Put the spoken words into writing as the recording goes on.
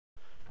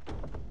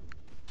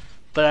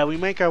But we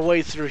make our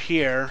way through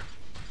here.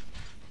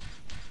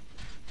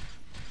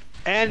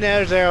 And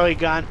there's El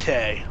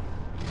Gigante.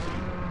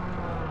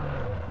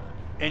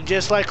 And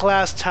just like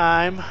last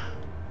time...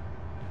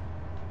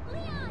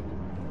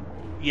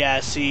 Yeah,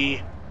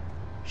 see...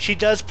 She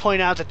does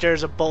point out that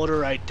there's a boulder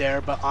right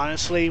there, but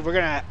honestly, we're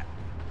gonna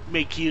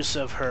make use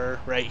of her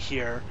right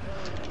here.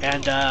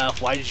 And,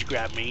 why did you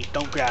grab me?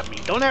 Don't grab me.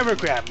 Don't ever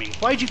grab me.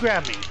 Why'd you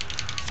grab me?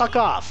 Fuck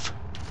off.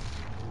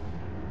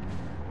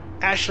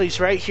 Ashley's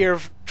right here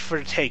for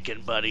the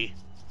taking, buddy.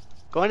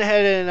 Go on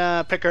ahead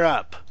and, pick her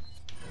up.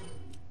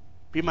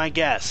 Be my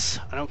guest.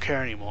 I don't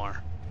care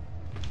anymore.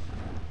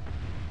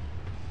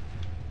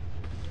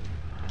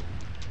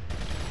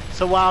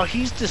 So while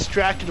he's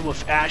distracted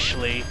with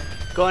Ashley,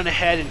 go on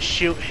ahead and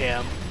shoot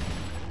him.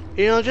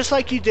 You know, just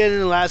like you did in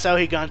the last El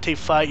Gigante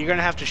fight, you're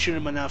gonna have to shoot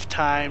him enough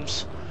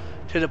times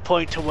to the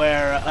point to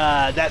where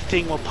that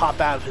thing will pop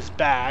out of his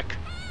back.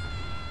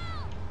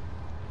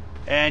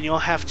 And you'll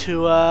have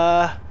to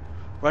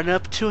run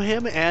up to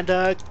him and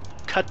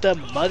cut the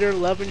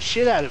mother-loving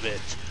shit out of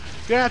it.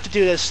 You're gonna have to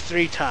do this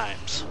 3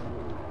 times.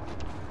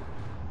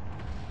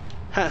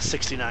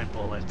 69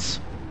 bullets.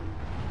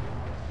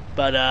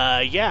 But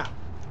yeah.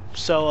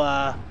 So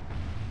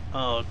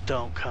oh,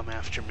 don't come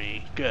after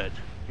me. Good.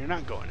 You're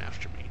not going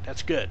after me.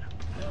 That's good.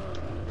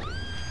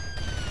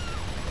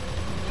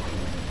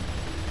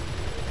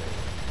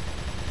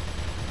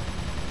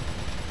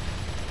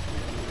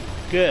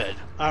 Good.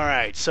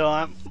 Alright, so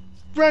I'm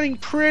running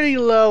pretty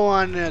low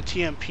on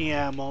TMP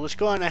ammo. Let's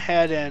go on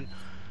ahead and...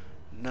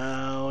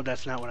 No,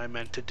 that's not what I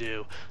meant to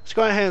do. Let's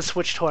go ahead and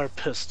switch to our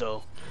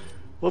pistol.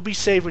 We'll be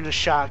saving the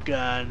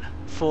shotgun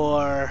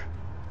for...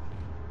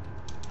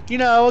 You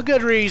know, a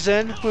good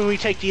reason when we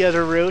take the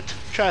other route.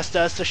 Trust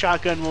us, the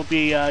shotgun will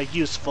be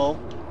useful.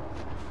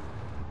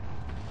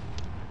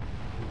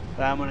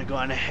 But I'm going to go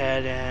on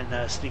ahead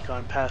and sneak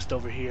on past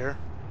over here.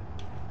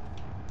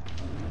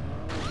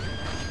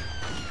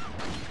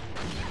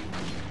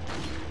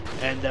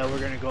 And we're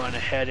going to go on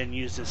ahead and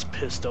use this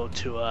pistol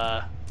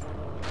to...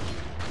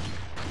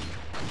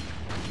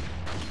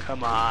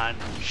 Come on,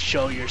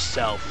 show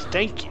yourself.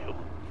 Thank you.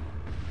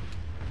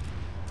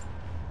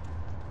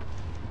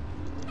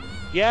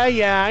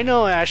 Yeah, I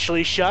know,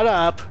 Ashley. Shut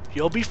up.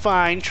 You'll be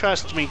fine.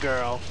 Trust me,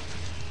 girl.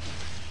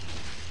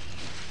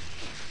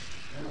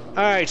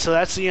 Alright, so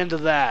that's the end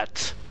of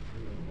that.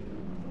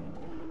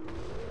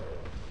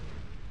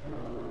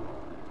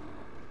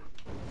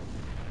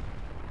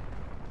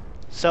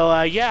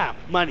 So, yeah,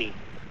 money.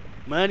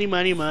 Money.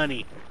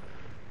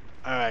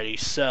 Alrighty,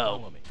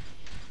 so...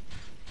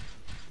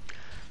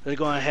 Let's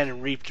go ahead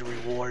and reap the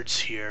rewards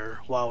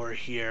here. While we're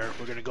here,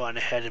 we're going to go on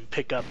ahead and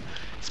pick up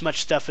as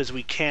much stuff as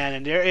we can.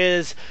 And there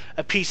is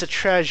a piece of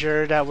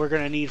treasure that we're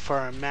going to need for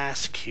our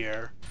mask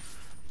here.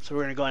 So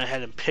we're going to go on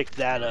ahead and pick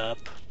that up.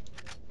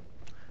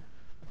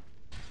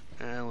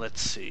 And let's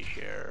see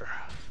here.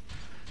 I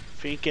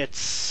think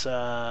it's...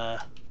 going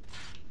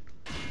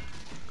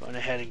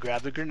ahead and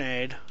grab the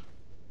grenade.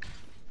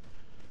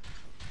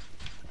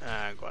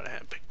 Go on ahead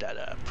and pick that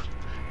up.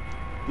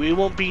 We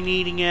won't be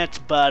needing it,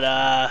 but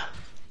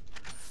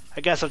I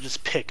guess I'll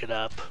just pick it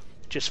up,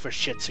 just for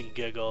shits and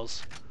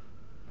giggles.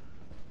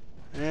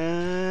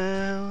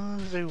 And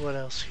let's see what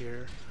else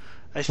here.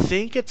 I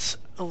think it's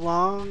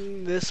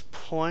along this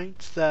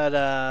point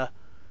that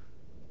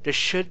there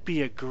should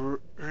be a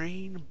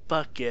green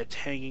bucket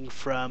hanging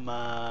from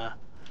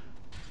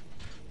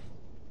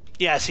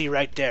yeah, see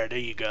right there. There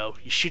you go.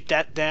 You shoot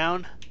that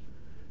down,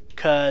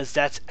 cause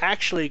that's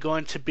actually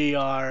going to be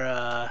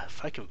our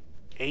if I can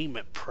aim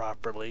it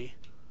properly.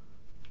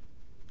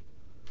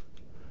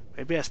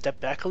 Maybe I step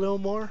back a little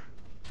more.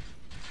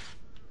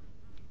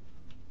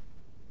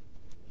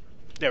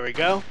 There we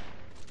go.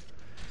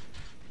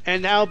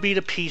 And that'll be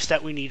the piece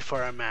that we need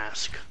for our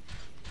mask.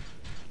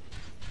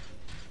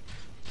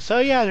 So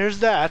yeah, there's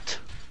that.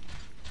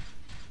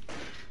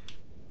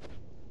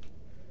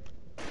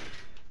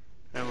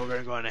 And we're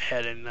going to go on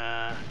ahead and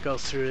go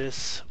through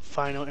this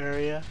final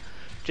area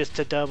just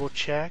to double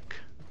check.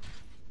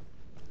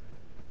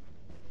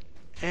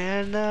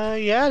 And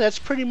yeah, that's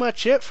pretty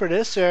much it for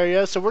this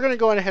area. So we're going to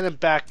go on ahead and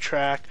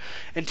backtrack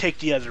and take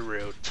the other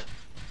route.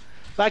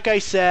 Like I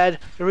said,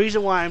 the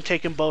reason why I'm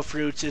taking both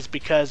routes is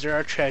because there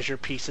are treasure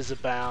pieces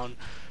abound.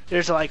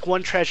 There's like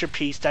one treasure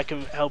piece that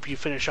can help you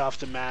finish off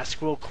the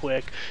mask real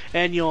quick,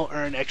 and you'll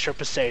earn extra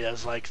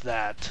pesetas like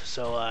that.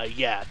 So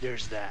yeah,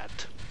 there's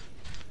that.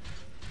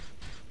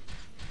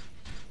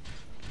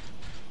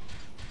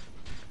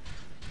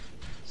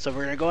 So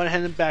we're going to go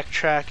ahead and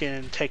backtrack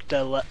and take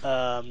the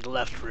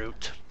left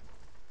route.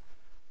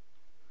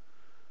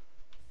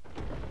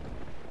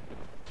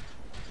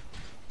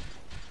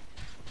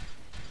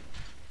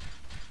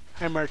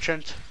 Hi,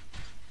 merchant.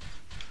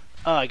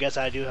 Oh, I guess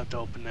I do have to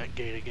open that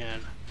gate again.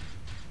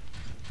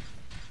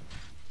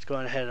 Let's go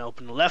ahead and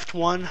open the left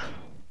one.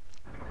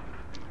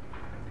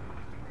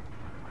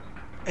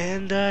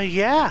 And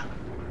yeah.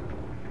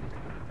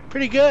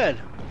 Pretty good.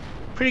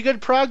 Pretty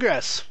good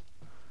progress.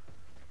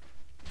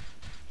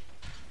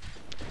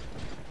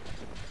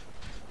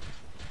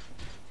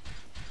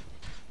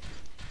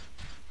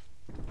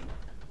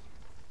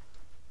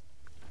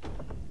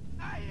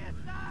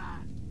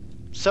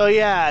 So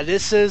yeah,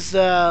 this is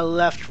the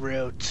left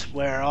route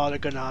where all the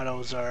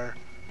Ganados are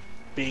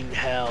being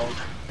held.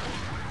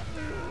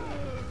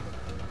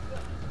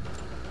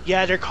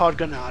 Yeah, they're called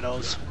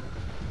Ganados.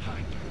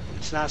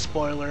 It's not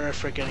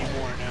spoilerific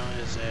anymore now,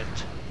 is it?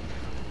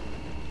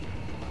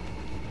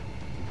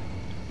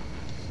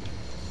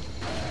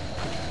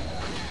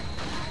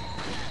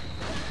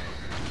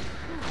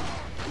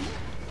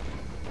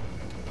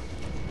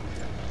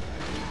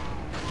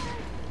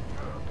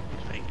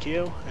 Thank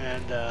you.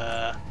 And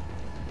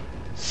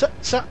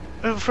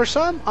for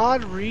some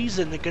odd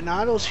reason, the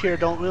Ganados here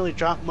don't really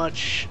drop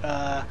much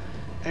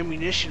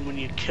ammunition when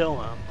you kill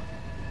them.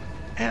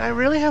 And I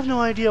really have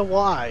no idea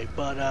why,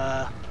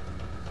 but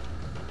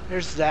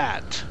there's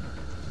that.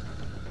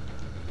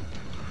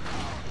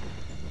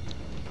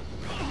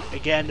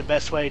 Again, the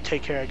best way to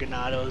take care of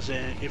Ganados,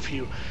 if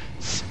you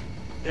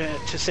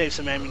to save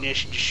some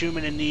ammunition, just shoot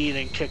them in the knee,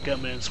 then kick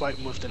them and swipe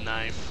them with the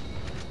knife.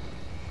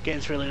 Again,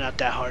 it's really not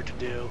that hard to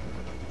do.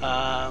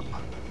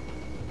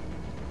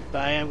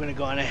 But I am going to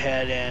go on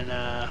ahead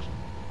and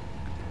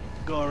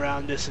go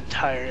around this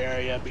entire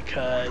area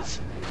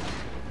because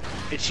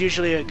it's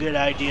usually a good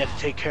idea to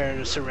take care of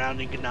the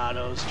surrounding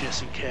Ganados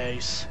just in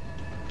case.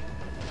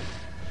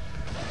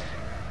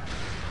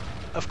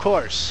 Of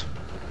course.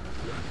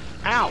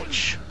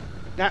 Ouch!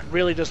 That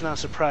really does not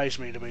surprise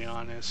me, to be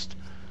honest.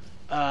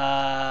 I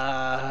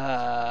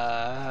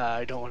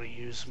don't want to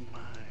use my...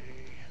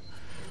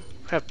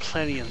 I have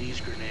plenty of these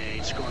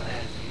grenades. Go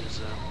ahead and use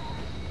them.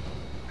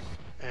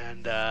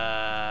 And,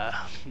 let's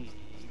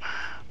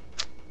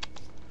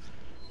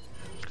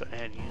go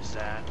ahead and use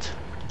that.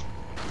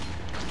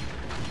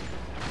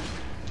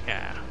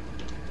 Yeah.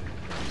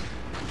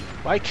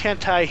 Why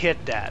can't I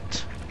hit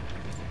that?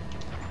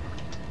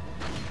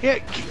 Yeah,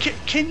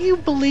 can you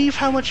believe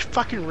how much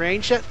fucking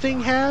range that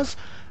thing has?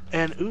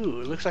 And, ooh,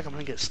 it looks like I'm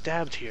gonna get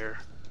stabbed here.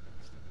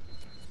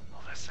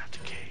 Oh, that's not the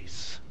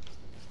case.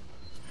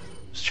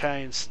 Let's try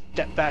and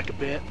step back a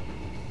bit.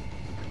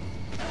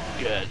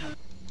 Good.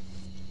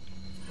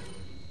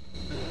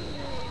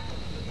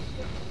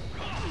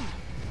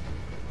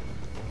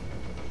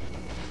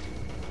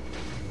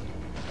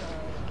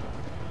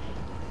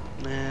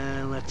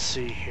 Let's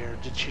see here.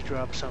 Did she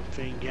drop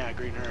something? Yeah,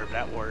 green herb.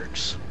 That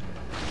works.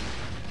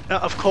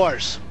 Of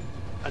course.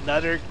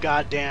 Another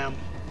goddamn...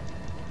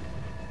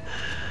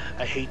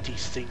 I hate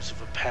these things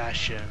with a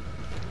passion.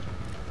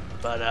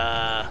 But,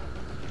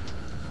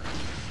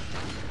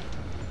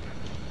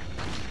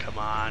 come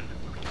on.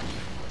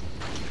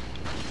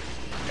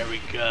 There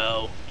we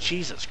go.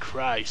 Jesus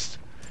Christ.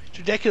 It's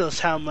ridiculous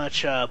how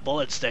much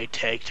bullets they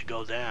take to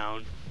go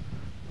down.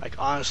 Like,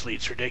 honestly,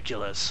 it's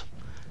ridiculous.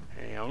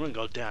 Hey, I'm gonna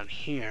go down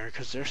here,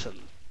 because there's some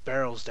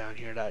barrels down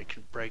here that I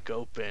can break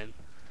open.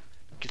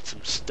 Get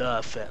some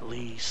stuff, at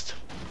least.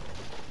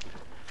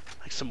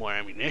 Like some more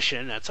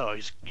ammunition, that's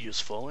always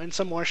useful. And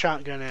some more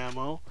shotgun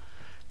ammo.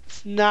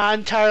 It's not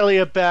entirely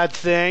a bad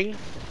thing.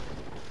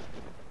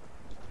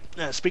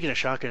 Speaking of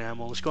shotgun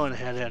ammo, let's go on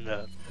ahead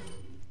and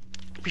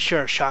be sure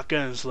our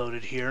shotgun is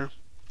loaded here.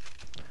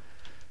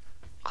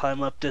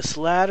 Climb up this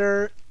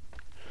ladder.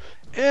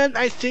 And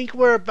I think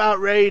we're about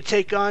ready to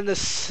take on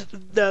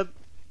the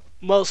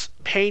most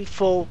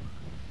painful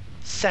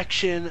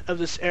section of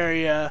this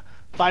area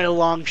by a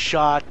long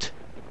shot,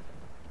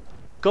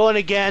 going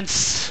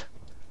against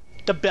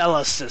the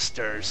Bella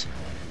sisters.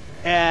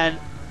 And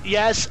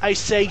yes, I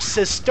say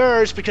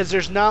sisters because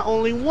there's not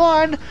only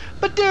one,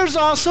 but there's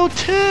also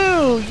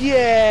two.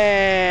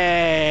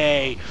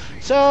 Yay!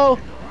 So,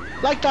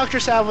 like Dr.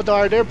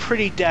 Salvador, they're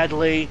pretty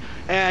deadly,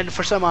 and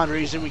for some odd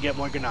reason we get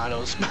more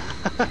Ganados.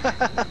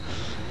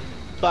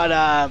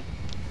 But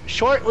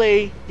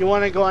shortly, you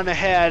want to go on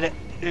ahead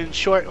and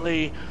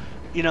shortly,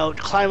 you know,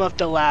 climb up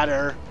the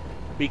ladder,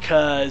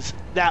 because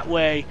that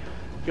way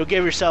you'll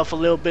give yourself a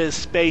little bit of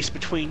space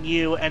between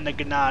you and the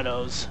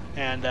Ganados,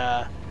 and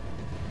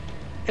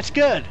it's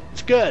good.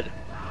 It's good.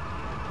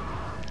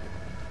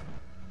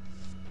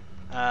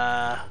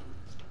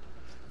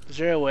 Is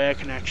there a way I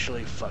can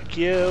actually fuck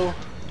you?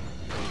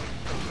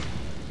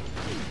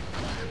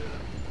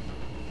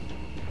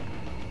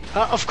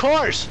 Of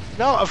course!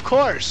 No, of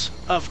course!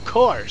 Of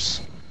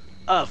course!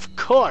 Of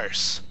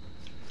course!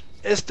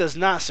 This does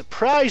not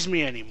surprise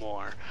me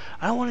anymore.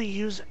 I don't want to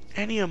use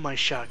any of my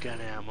shotgun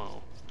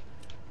ammo.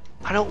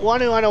 I don't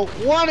want to, I don't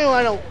want to,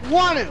 I don't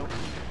want to!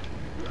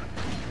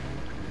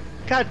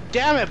 God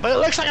damn it, but it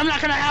looks like I'm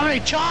not gonna have any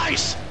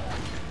choice!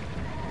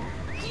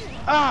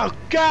 Oh,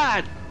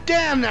 God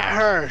damn, that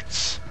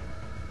hurts!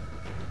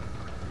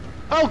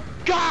 Oh,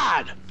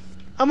 God!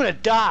 I'm gonna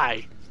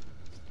die.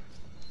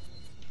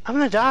 I'm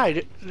gonna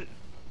die.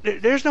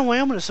 There's no way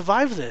I'm gonna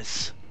survive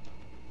this.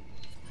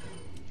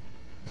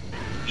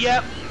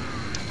 Yep.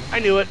 I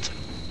knew it.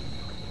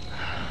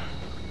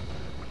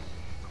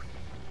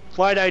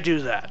 Why did I do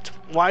that?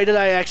 Why did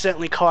I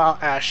accidentally call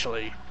out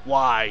Ashley?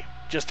 Why?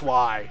 Just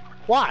why?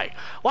 Why?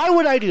 Why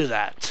would I do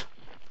that?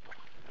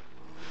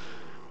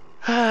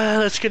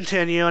 Let's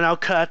continue, and I'll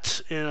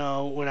cut, you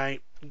know, when I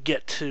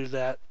get to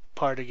that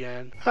part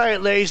again.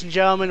 Alright, ladies and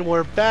gentlemen,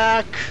 we're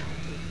back.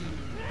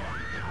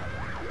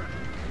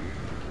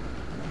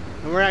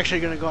 And we're actually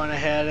going to go on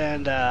ahead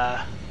and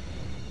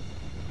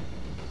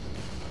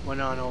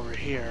went on over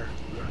here.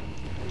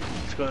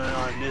 What's going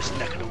on in this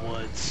neck of the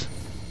woods?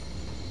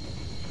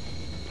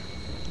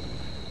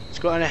 Let's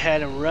go on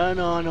ahead and run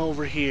on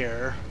over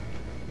here.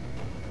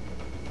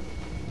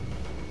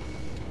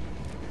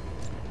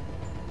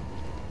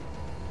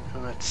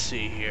 And let's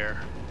see here.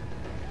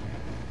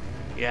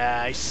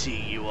 Yeah, I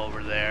see you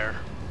over there.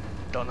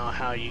 Don't know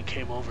how you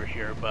came over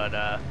here,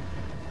 but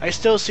I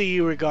still see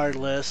you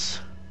regardless.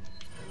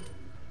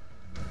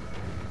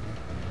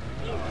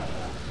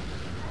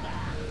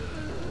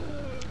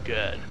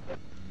 Good.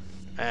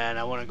 And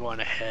I want to go on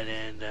ahead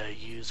and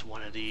use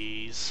one of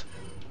these.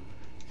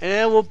 And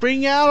then we'll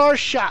bring out our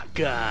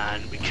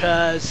shotgun,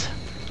 because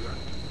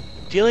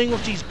dealing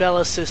with these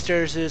Bella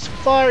sisters is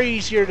far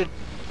easier to...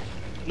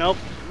 Nope.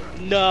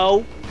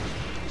 No.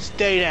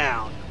 Stay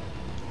down.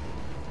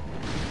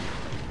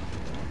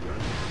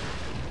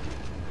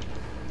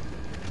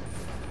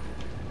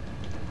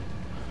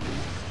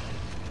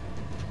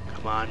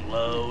 Come on,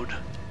 load.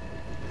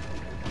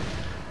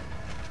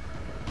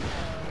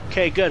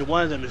 Okay, good.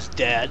 One of them is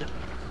dead.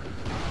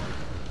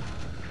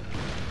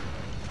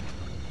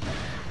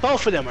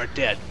 Both of them are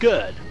dead.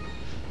 Good.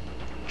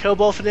 Kill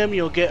both of them,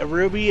 you'll get a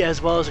ruby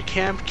as well as a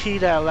camp key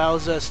that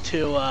allows us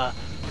to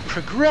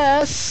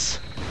progress.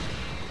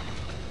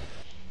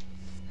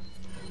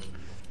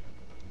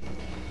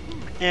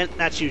 And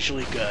that's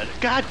usually good.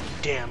 God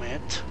damn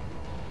it.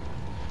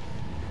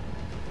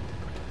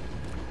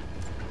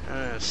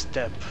 I'm gonna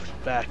step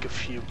back a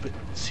few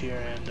bits here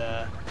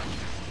and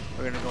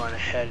we're gonna go on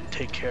ahead and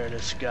take care of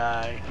this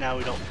guy. Now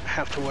we don't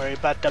have to worry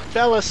about the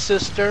Bella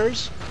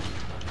sisters.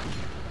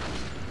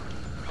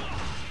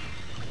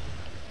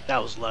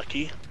 That was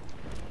lucky.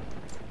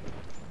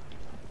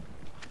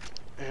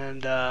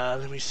 And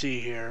let me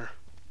see here.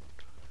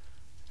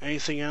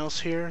 Anything else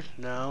here?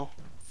 No.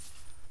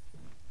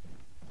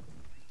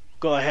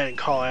 Go ahead and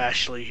call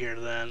Ashley here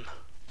then.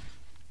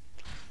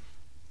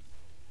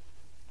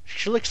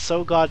 She looks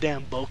so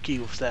goddamn bulky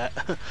with that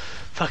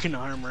fucking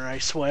armor, I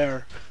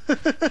swear.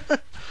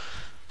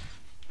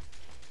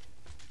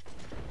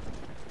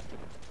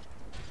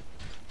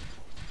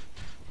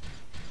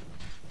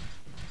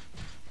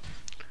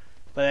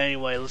 But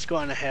anyway, let's go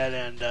on ahead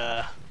and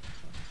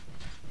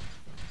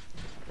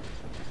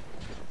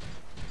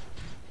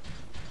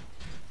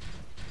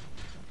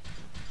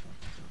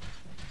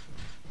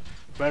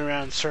run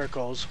around in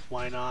circles.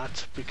 Why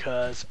not?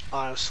 Because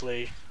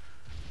honestly,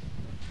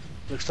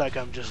 looks like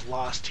I'm just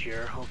lost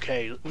here.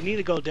 Okay, we need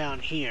to go down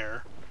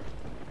here.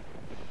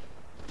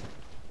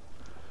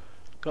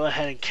 Go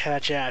ahead and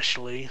catch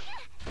Ashley.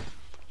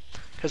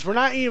 Because we're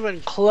not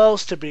even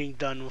close to being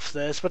done with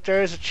this, but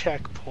there is a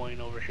checkpoint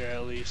over here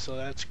at least, so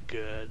that's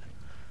good.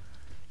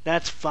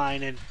 That's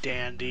fine and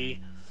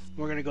dandy.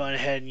 We're going to go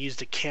ahead and use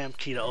the camp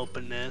key to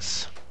open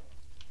this.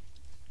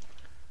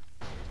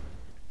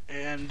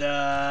 And,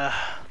 you're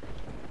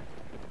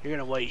going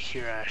to wait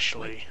here,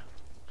 Ashley.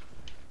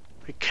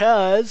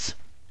 Because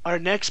our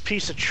next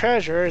piece of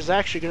treasure is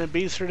actually going to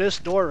be through this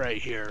door right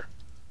here.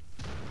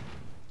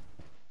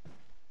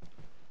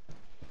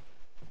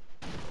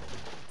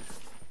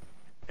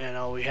 And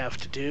all we have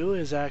to do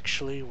is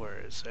actually, where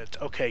is it?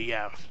 Okay,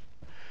 yeah.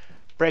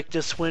 Break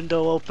this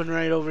window open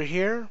right over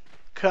here.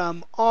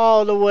 Come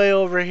all the way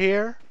over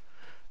here.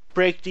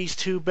 Break these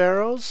two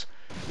barrels.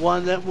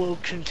 One that will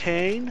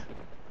contain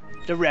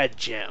the red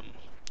gem,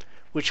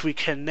 which we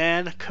can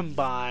then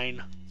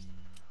combine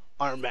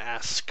our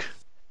mask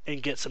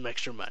and get some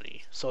extra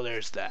money. So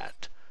there's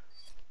that.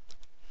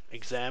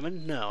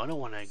 Examine? No, I don't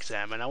want to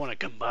examine. I want to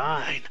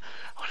combine.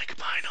 I want to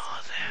combine all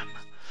of them.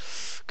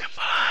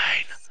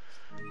 Combine.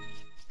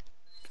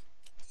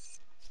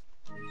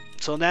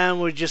 So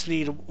now we just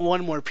need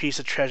one more piece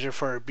of treasure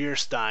for our beer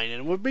stein,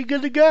 and we'll be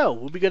good to go.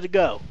 We'll be good to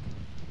go.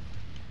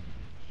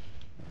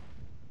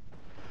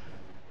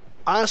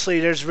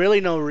 Honestly, there's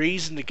really no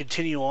reason to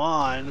continue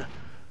on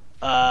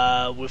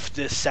with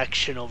this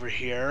section over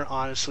here,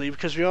 honestly,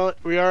 because we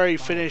already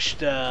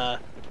finished you know,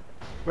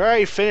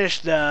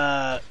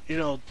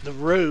 the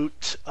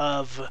route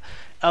of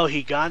El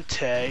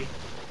Gigante.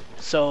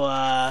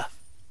 So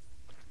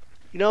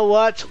you know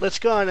what? Let's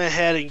go on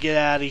ahead and get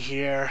out of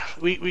here.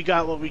 We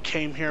got what we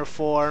came here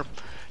for.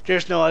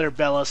 There's no other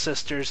Bella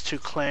sisters to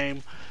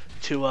claim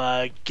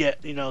to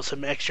get, you know,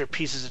 some extra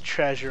pieces of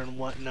treasure and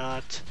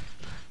whatnot.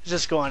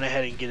 Just go on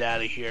ahead and get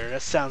out of here.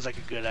 That sounds like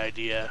a good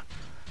idea.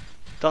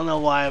 Don't know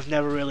why I've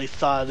never really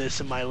thought of this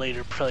in my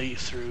later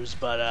playthroughs,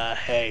 but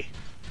hey.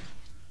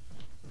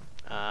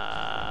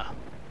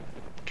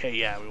 Okay,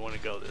 yeah, we want to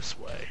go this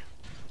way.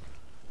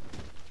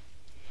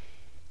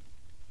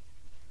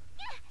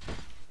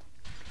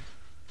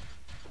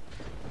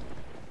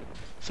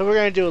 So we're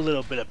going to do a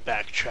little bit of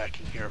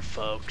backtracking here,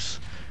 folks.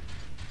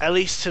 At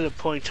least to the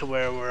point to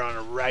where we're on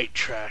a right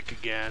track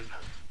again.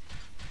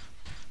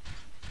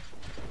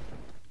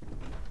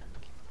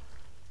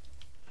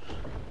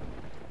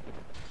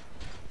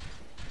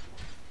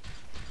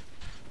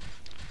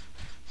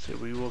 So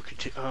we will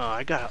continue. Oh,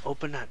 I gotta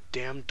open that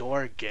damn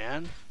door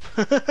again?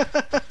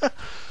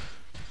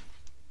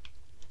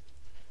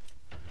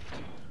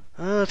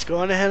 let's go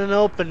on ahead and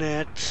open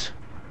it.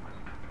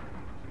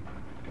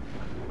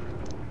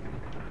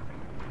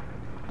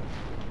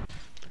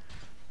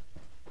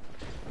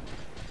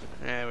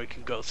 And we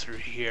can go through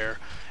here.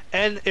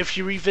 And if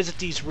you revisit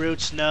these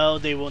routes, no,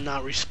 they will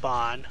not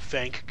respawn.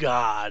 Thank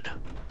God.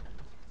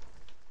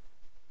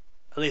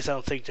 At least I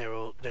don't think they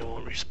won't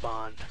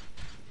respawn.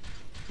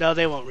 No,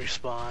 they won't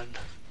respawn.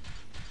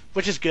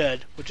 Which is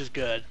good. Which is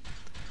good.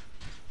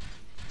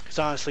 Because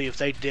honestly, if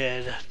they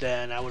did,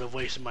 then I would have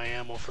wasted my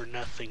ammo for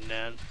nothing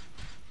then.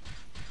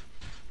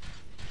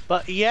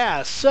 But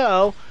yeah,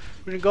 so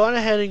we're going to go on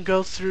ahead and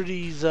go through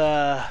these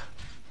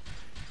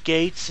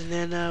gates, and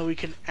then we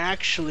can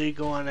actually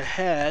go on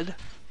ahead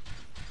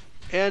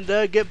and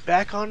get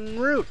back en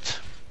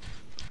route.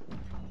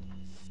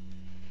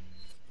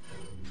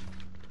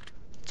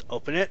 Let's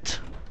open it.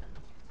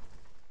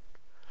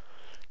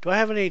 Do I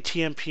have any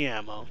TMP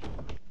ammo?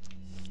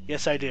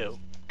 Yes, I do.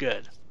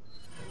 Good.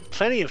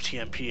 Plenty of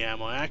TMP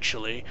ammo,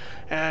 actually,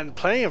 and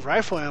plenty of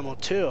rifle ammo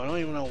too. I don't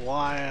even know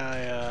why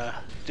I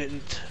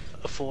didn't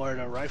afford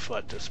a rifle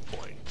at this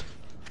point.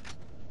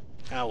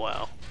 Oh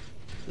well.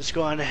 Let's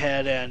go on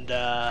ahead and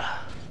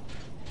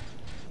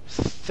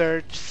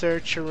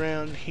search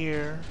around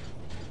here.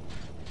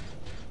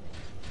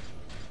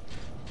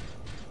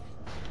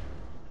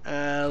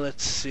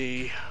 Let's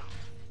see.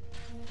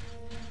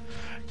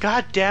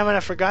 God damn it,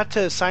 I forgot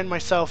to sign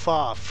myself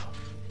off.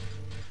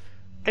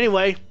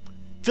 Anyway,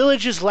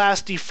 Village's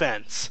last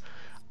defense.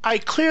 I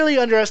clearly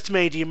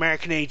underestimated the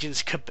American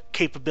agent's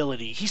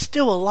capability. He's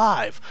still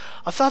alive.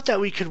 I thought that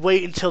we could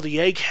wait until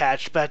the egg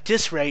hatched, but at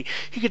this rate,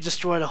 he could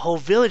destroy the whole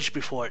village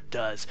before it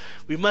does.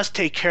 We must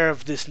take care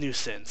of this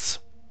nuisance.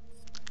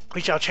 We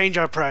shall change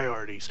our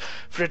priorities.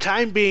 For the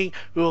time being,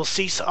 we will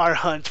cease our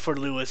hunt for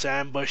Lewis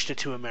and ambush the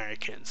two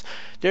Americans.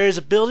 There is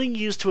a building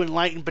used to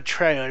enlighten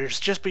betrayers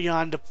just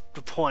beyond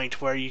the point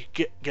where you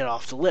get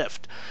off the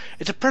lift.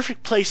 It's a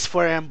perfect place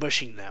for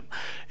ambushing them.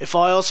 If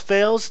all else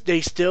fails,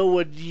 they still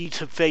would need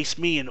to face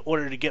me in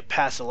order to get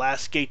past the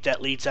last gate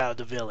that leads out of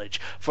the village,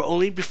 for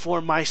only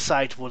before my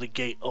sight will the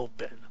gate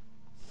open.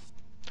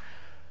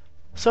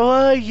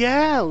 So,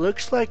 yeah,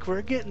 looks like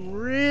we're getting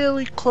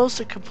really close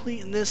to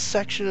completing this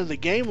section of the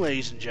game,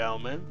 ladies and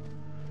gentlemen.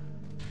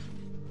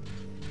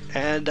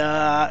 And,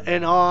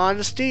 in all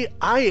honesty,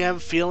 I am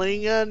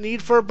feeling a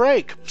need for a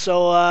break.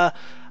 So, I'm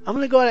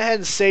going to go ahead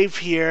and save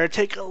here,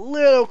 take a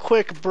little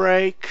quick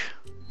break,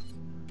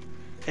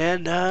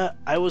 and,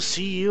 I will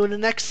see you in the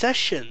next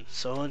session.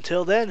 So,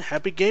 until then,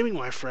 happy gaming,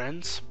 my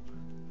friends.